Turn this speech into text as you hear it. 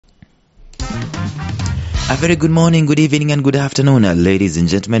A very good morning, good evening, and good afternoon, ladies and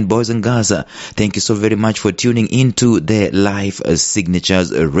gentlemen, boys and girls. Thank you so very much for tuning into the Life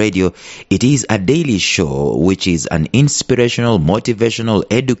Signatures Radio. It is a daily show, which is an inspirational, motivational,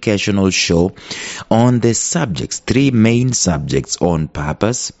 educational show on the subjects, three main subjects on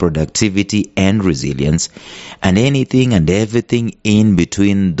purpose, productivity, and resilience, and anything and everything in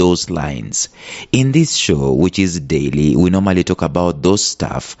between those lines. In this show, which is daily, we normally talk about those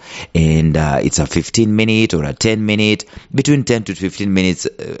stuff, and it's a 15-minute or a 10-minute, between 10 to 15 minutes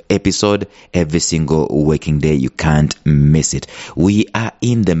episode every single working day. You can't miss it. We are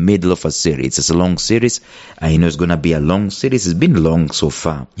in the middle of a series. It's a long series. I know it's going to be a long series. It's been long so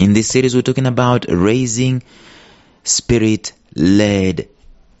far. In this series, we're talking about raising spirit-led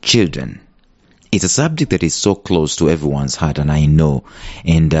children. It's a subject that is so close to everyone's heart, and I know.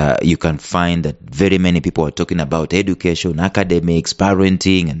 And you can find that very many people are talking about education, academics,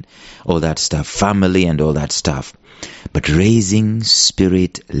 parenting, and all that stuff, family and all that stuff. But raising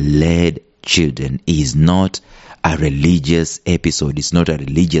spirit-led children is not a religious episode. It's not a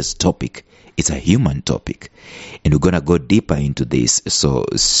religious topic. It's a human topic. And we're going to go deeper into this, so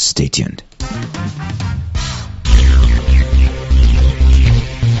stay tuned.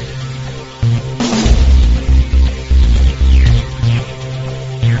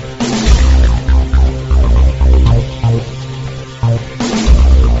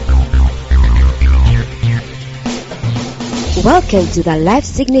 Welcome to the Life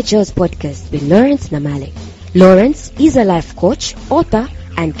Signatures podcast with Lawrence Namale. Lawrence is a life coach, author,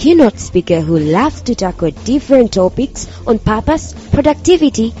 and keynote speaker who loves to tackle different topics on purpose,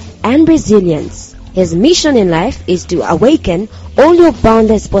 productivity, and resilience. His mission in life is to awaken all your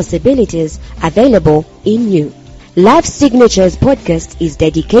boundless possibilities available in you. Life Signatures podcast is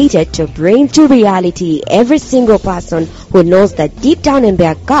dedicated to bring to reality every single person who knows that deep down in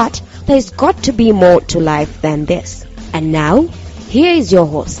their gut, there's got to be more to life than this. And now, here is your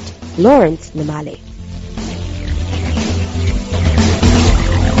host, Lawrence Namale.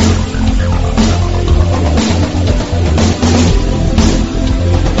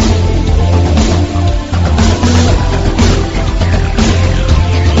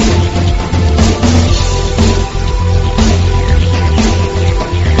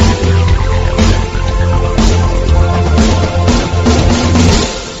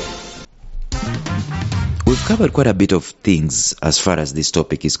 We've covered quite a bit of things as far as this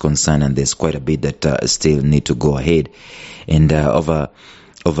topic is concerned, and there's quite a bit that still need to go ahead. And over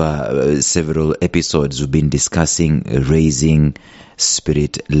several episodes, we've been discussing raising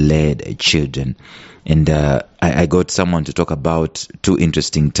spirit-led children. And I got someone to talk about two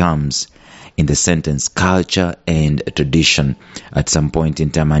interesting terms in the sentence, culture and tradition, at some point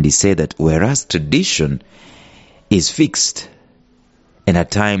in time. And he said that whereas tradition is fixed, and at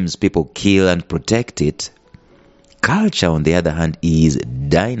times people kill and protect it, culture, on the other hand, is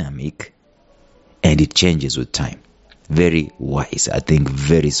dynamic and it changes with time. Very wise, I think,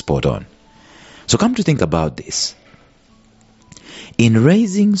 very spot on. So come to think about this. In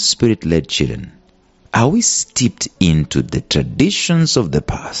raising spirit-led children, are we steeped into the traditions of the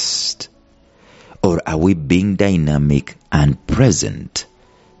past, or are we being dynamic and present,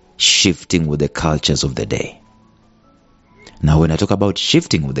 shifting with the cultures of the day? Now, when I talk about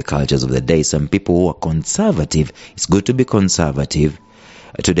shifting with the cultures of the day, some people who are conservative, it's good to be conservative.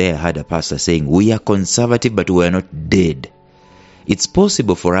 Today I heard a pastor saying, we are conservative, but we are not dead. It's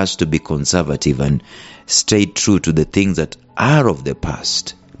possible for us to be conservative and stay true to the things that are of the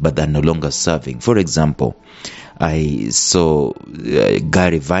past, but are no longer serving. For example, I saw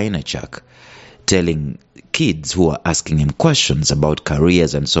Gary Vaynerchuk telling kids who are asking him questions about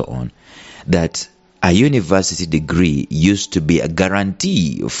careers and so on, that a university degree used to be a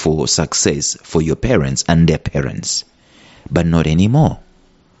guarantee for success for your parents and their parents, but not anymore.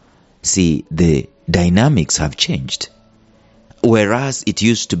 See, the dynamics have changed. Whereas it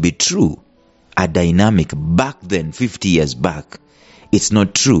used to be true, a dynamic back then, 50 years back, it's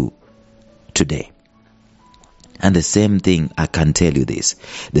not true today. And the same thing, I can tell you this,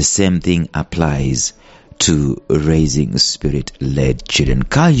 the same thing applies to raising spirit-led children.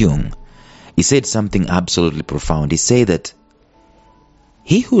 Carl Jung, he said something absolutely profound. He said that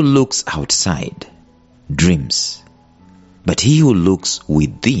he who looks outside dreams, but he who looks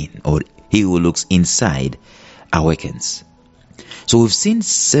within, or he who looks inside, awakens. So we've seen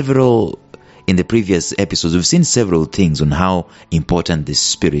in the previous episodes, we've seen several things on how important the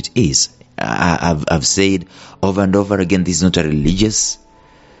spirit is. I've said over and over again, this is not a religious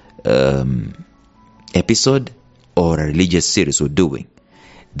episode or a religious series we're doing.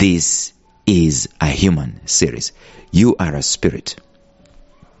 This is a human series. You are a spirit.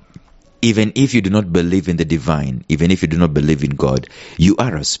 even if you do not believe in the divine, even if you do not believe in God, you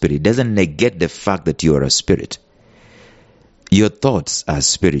are a spirit. It doesn't negate the fact that you are a spirit. Your thoughts are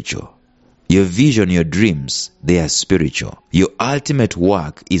spiritual. Your vision, your dreams, they are spiritual. Your ultimate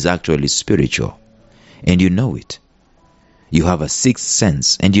work is actually spiritual. And you know it. You have a sixth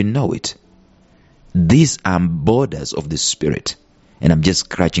sense and you know it. These are borders of the spirit. And I'm just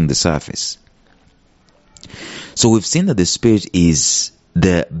scratching the surface. So we've seen that the spirit is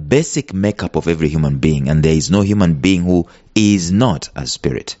the basic makeup of every human being. And there is no human being who is not a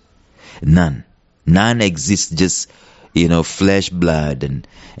spirit. None. None exists just, flesh, blood, and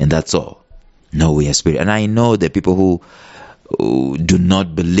that's all. No, we are spirit. And I know that people who do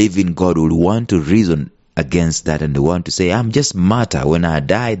not believe in God will want to reason against that, and they want to say, I'm just matter. When I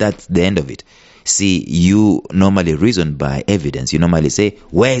die, that's the end of it. See, you normally reason by evidence. You normally say,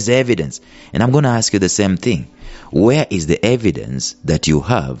 where is the evidence? And I'm going to ask you the same thing. Where is the evidence that you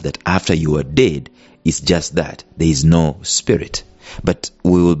have that after you are dead, it's just that? There is no spirit. But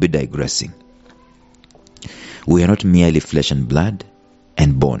we will be digressing. We are not merely flesh and blood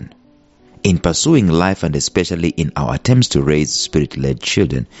and bone. In pursuing life, and especially in our attempts to raise spirit-led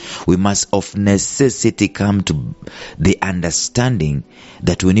children, we must of necessity come to the understanding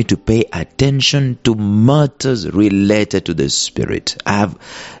that we need to pay attention to matters related to the spirit. I have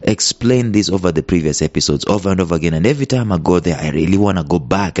explained this over the previous episodes over and over again, and every time I go there, I really want to go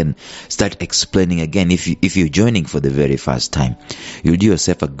back and start explaining again. If you're joining for the very first time, you'll do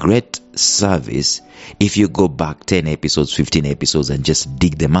yourself a great service if you go back 10 episodes, 15 episodes, and just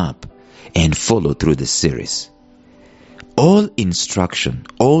dig them up and follow through the series. All instruction,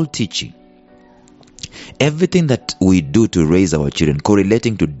 all teaching, everything that we do to raise our children,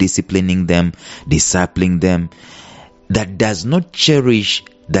 correlating to disciplining them, discipling them, that does not cherish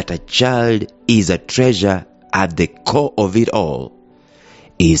that a child is a treasure at the core of it all,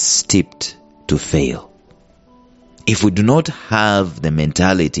 is steeped to fail. If we do not have the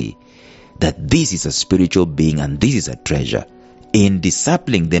mentality that this is a spiritual being and this is a treasure, in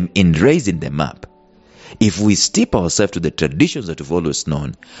discipling them, in raising them up, if we steep ourselves to the traditions that we've always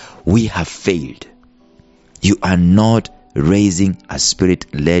known, we have failed. You are not raising a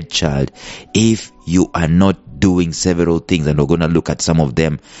spirit-led child if you are not doing several things, and we're going to look at some of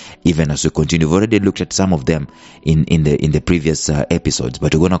them even as we continue. We've already looked at some of them in the previous episodes,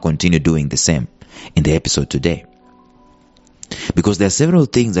 but we're going to continue doing the same in the episode today. Because there are several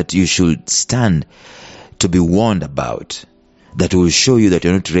things that you should stand to be warned about that will show you that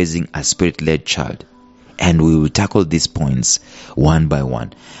you're not raising a spirit-led child. And we will tackle these points one by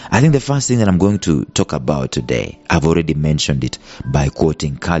one. I think the first thing that I'm going to talk about today, I've already mentioned it by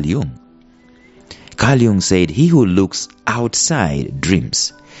quoting Carl Jung. Carl Jung said, he who looks outside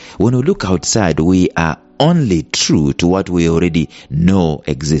dreams. When we look outside, we are only true to what we already know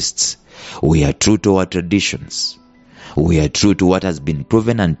exists. We are true to our traditions. We are true to what has been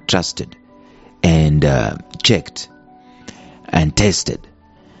proven and trusted and checked and tested.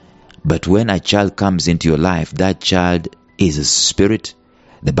 But when a child comes into your life, that child is a spirit.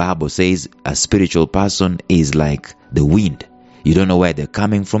 The Bible says a spiritual person is like the wind. You don't know where they're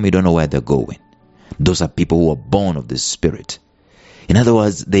coming from. You don't know where they're going. Those are people who are born of the spirit. In other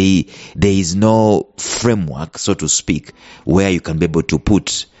words, there is no framework, so to speak, where you can be able to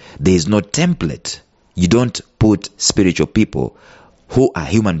put. There is no template. You don't put spiritual people who are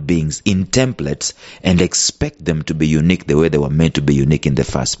human beings in templates and expect them to be unique the way they were meant to be unique in the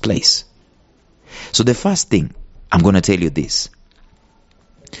first place. So the first thing, I'm going to tell you this.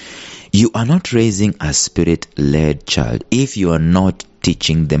 You are not raising a spirit-led child if you are not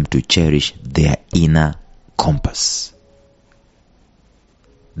teaching them to cherish their inner compass.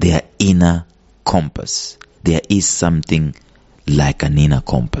 Their inner compass. There is something like an inner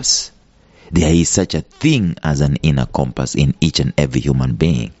compass. There is such a thing as an inner compass in each and every human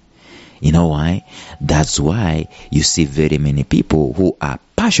being. You know why? That's why you see very many people who are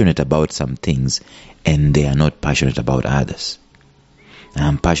passionate about some things and they are not passionate about others.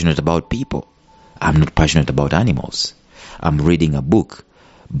 I'm passionate about people. I'm not passionate about animals. I'm reading a book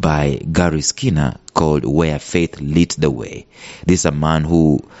by Gary Skinner called Where Faith Leads the Way. This is a man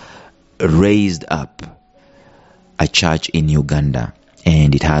who raised up a church in Uganda,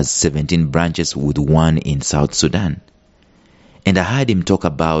 and it has 17 branches with one in South Sudan. And I heard him talk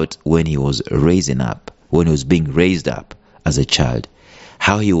about when he was being raised up as a child,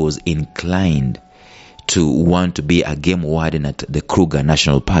 how he was inclined to want to be a game warden at the Kruger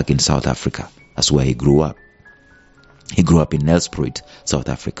National Park in South Africa. That's where he grew up. He grew up in Nelspruit, South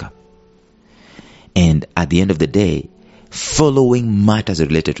Africa. And at the end of the day, following matters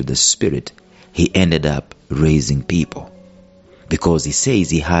related to the spirit, he ended up raising people. because he says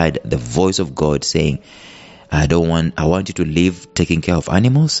he heard the voice of God saying, I want you to live taking care of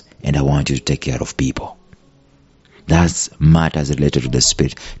animals, and I want you to take care of people. That's matters related to the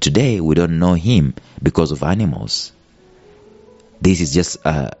spirit. Today, we don't know him because of animals. This is just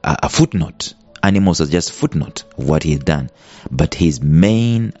a footnote. Animals are just footnote of what he's done. But his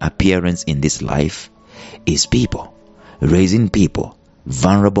main appearance in this life is people. Raising people,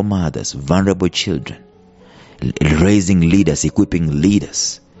 vulnerable mothers, vulnerable children. Raising leaders, equipping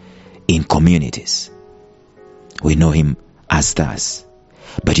leaders in communities. We know him as stars.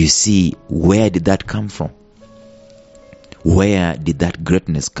 But you see, where did that come from? Where did that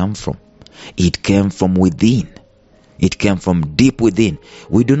greatness come from? It came from within. It came from deep within.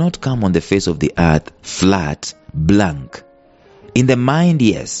 We do not come on the face of the earth flat, blank. In the mind,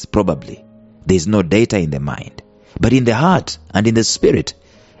 yes, probably. There is no data in the mind. But in the heart and in the spirit,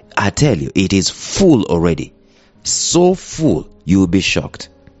 I tell you, it is full already. So full, you will be shocked.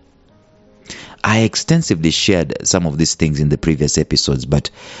 I extensively shared some of these things in the previous episodes,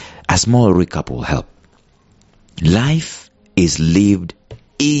 but a small recap will help. Life is lived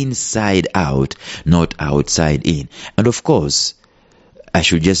inside out, not outside in. And of course, I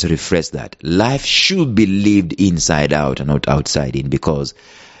should just rephrase that. Life should be lived inside out and not outside in, because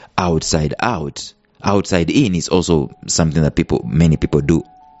outside in is also something that many people do.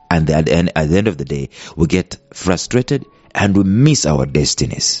 And at the end of the day, we get frustrated and we miss our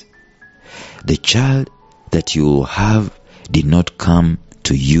destinies. The child that you have did not come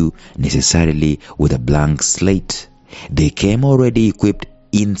to you necessarily with a blank slate. They came already equipped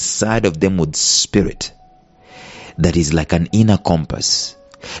inside of them with spirit that is like an inner compass.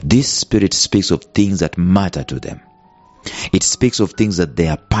 This spirit speaks of things that matter to them. It speaks of things that they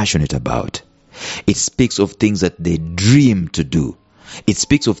are passionate about. It speaks of things that they dream to do. It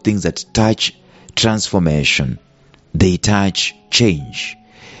speaks of things that touch transformation. They touch change.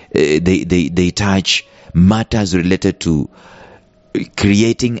 They touch matters related to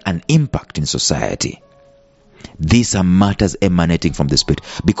creating an impact in society. These are matters emanating from the spirit.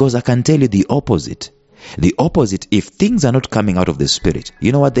 Because I can tell you the opposite. The opposite, if things are not coming out of the spirit,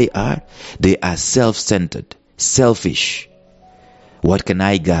 you know what they are? They are self-centered, selfish. What can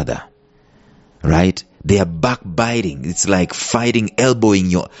I gather? Right? They are backbiting. It's like fighting, elbowing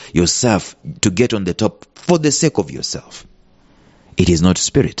yourself to get on the top for the sake of yourself. It is not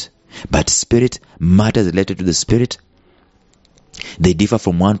spirit. But spirit, matters related to the spirit, they differ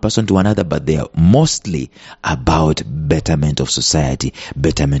from one person to another, but they are mostly about betterment of society,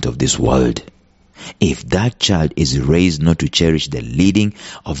 betterment of this world. If that child is raised not to cherish the leading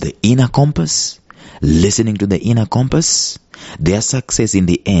of the inner compass, listening to the inner compass, their success in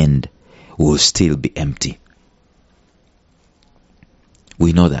the end will still be empty.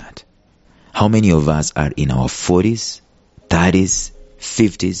 We know that. How many of us are in our 40s, 30s,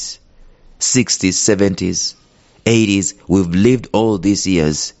 50s, 60s, 70s, 80s? We've lived all these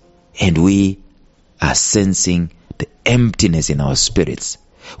years and we are sensing the emptiness in our spirits.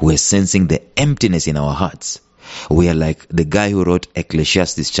 We're sensing the emptiness in our hearts. We are like the guy who wrote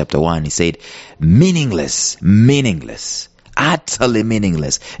Ecclesiastes chapter 1. He said, meaningless, utterly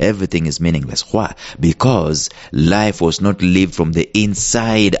meaningless. Everything is meaningless. Why? Because life was not lived from the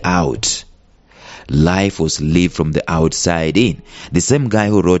inside out. Life was lived from the outside in. The same guy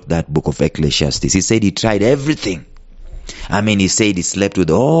who wrote that book of Ecclesiastes, he said he tried everything. He said he slept with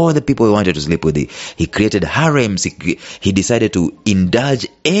all the people he wanted to sleep with. He created harems. He decided to indulge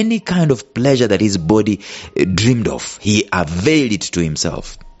any kind of pleasure that his body dreamed of. He availed it to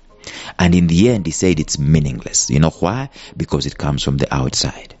himself. And in the end, he said it's meaningless. You know why? Because it comes from the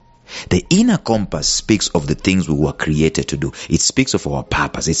outside. The inner compass speaks of the things we were created to do. It speaks of our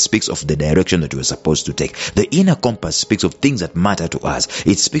purpose. It speaks of the direction that we're supposed to take. The inner compass speaks of things that matter to us.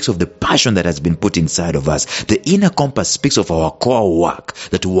 It speaks of the passion that has been put inside of us. The inner compass speaks of our core work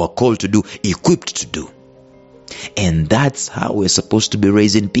that we were called to do, equipped to do. And that's how we're supposed to be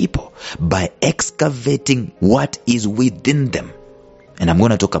raising people, by excavating what is within them. And I'm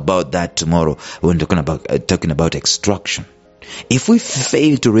going to talk about that tomorrow when talking about extraction. If we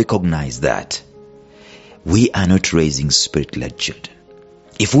fail to recognize that, we are not raising spirit-led children.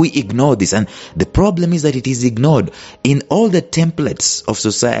 If we ignore this, and the problem is that it is ignored in all the templates of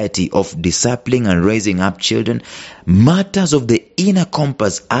society of discipling and raising up children, matters of the inner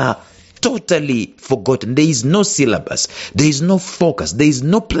compass are totally forgotten. There is no syllabus. There is no focus. There is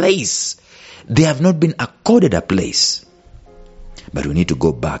no place. They have not been accorded a place. But we need to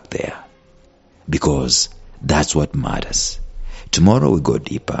go back there, because that's what matters. Tomorrow we go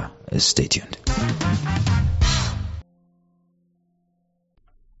deeper. Stay tuned.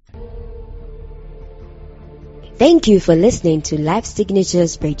 Thank you for listening to Life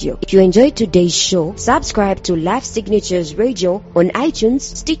Signatures Radio. If you enjoyed today's show, subscribe to Life Signatures Radio on iTunes,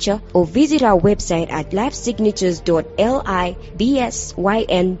 Stitcher, or visit our website at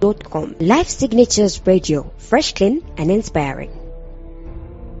lifesignatures.libsyn.com. Life Signatures Radio, fresh, clean, and inspiring.